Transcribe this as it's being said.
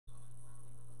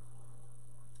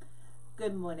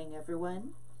Good morning, everyone.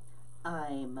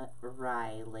 I'm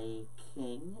Riley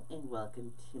King, and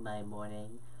welcome to my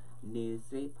morning news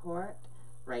report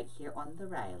right here on the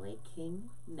Riley King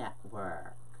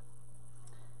Network.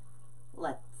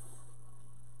 Let's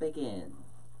begin.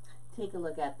 Take a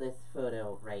look at this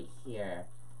photo right here.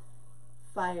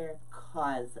 Fire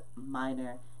caused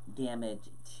minor damage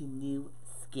to new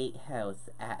skate house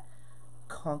at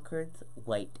Concord's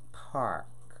White Park.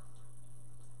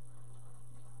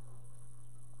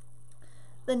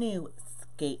 The new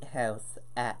skate house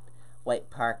at White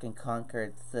Park in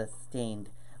Concord sustained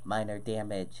minor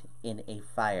damage in a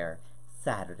fire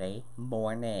Saturday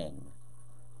morning.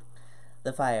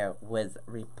 The fire was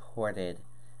reported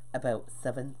about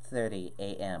 7:30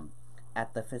 a.m.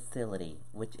 at the facility,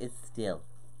 which is still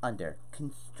under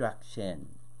construction.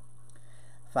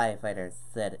 Firefighters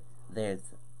said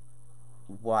there's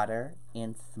water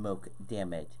and smoke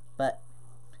damage, but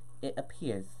it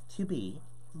appears to be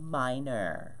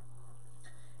minor.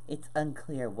 It's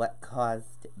unclear what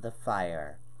caused the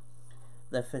fire.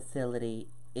 The facility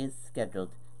is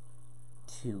scheduled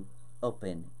to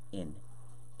open in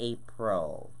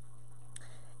April.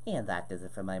 And that does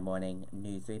it for my morning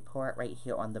news report right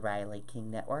here on the Riley King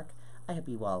Network. I hope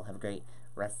you all have a great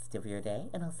rest of your day,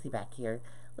 and I'll see you back here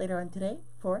later on today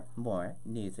for more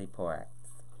news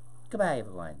reports. Goodbye,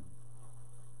 everyone.